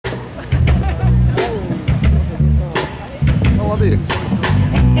The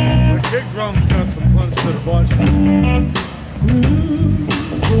kick drum's got some punch to the bunch.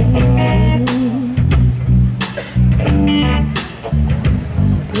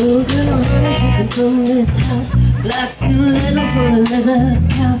 Golden honey dripping from this house, black stilettos on a leather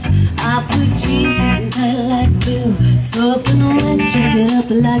couch. I put jeans fitting tight like glue, soaking wet, drink it up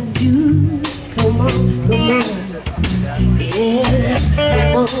like juice. Come on, come on, yeah,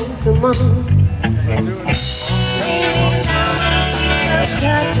 come on, come on. Lay me down on sheets of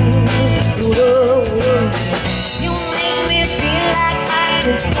cotton, whoa, whoa. You make me feel like I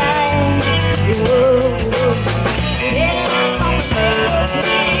could fly, whoa, whoa. Headlights on the windows,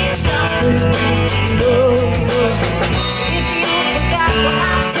 we ain't stopping, whoa, whoa. If you forgot, well,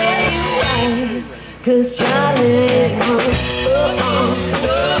 I'll tell you why. 'Cause Charlie ain't home,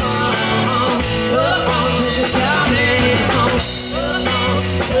 Charlie ain't home,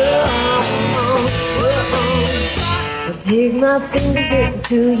 I dig my fingers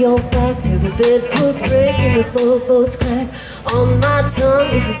into your back, till the bedpost break and the floorboards crack. On my tongue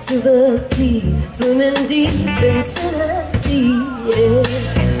is a silver key, swimming deep inside the sea. Yeah,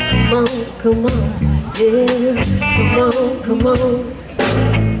 come on, come on, yeah, come on, come on.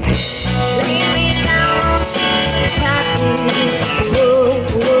 Lay me down on sheets of cotton, whoa,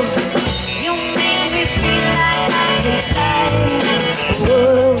 whoa. You make me feel like I can fly,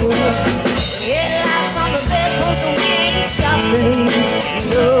 whoa, whoa. Headlights on the bedpost and we ain't stopping,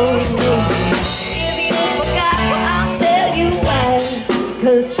 no, no. If you forgot, well, I'll tell you why.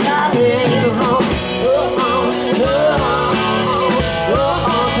 'Cause Charlie ain't home, oh, oh, oh, oh,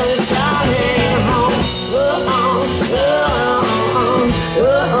 oh, 'cause Charlie ain't home, oh, oh, oh,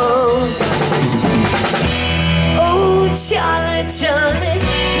 oh, oh. Oh, Charlie, Charlie,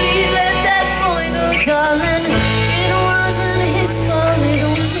 please let that boy go, darling. It wasn't his fault, it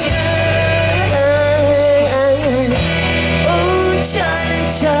was mine. Oh, Charlie,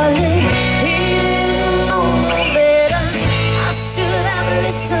 Charlie, he didn't know no better. I should have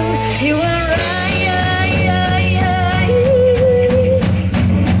listened, you were right.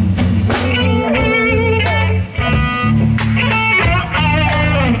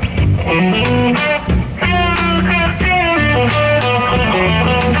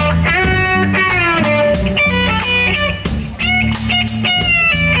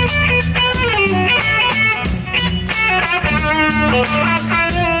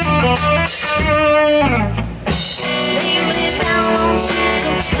 Lay me down on sheets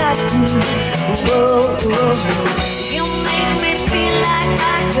of cotton, whoa, whoa. You make me feel like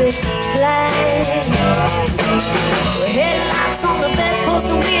I could fly. We're headlights on the bedpost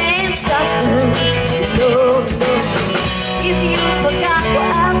and we ain't stopping, no, no. If you forgot,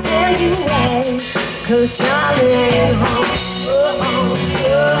 well, I'll tell you why. 'Cause Charlie ain't home, oh, oh,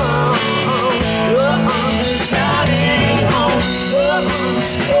 oh, oh, oh, 'cause Charlie ain't home, oh, oh,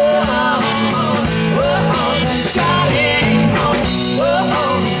 oh, oh, 'cause Charlie ain't home, oh,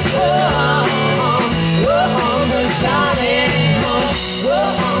 oh, oh, oh, 'cause Charlie ain't home, oh,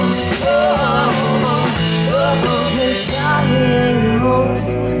 oh, oh, 'cause Charlie ain't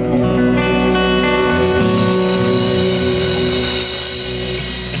home.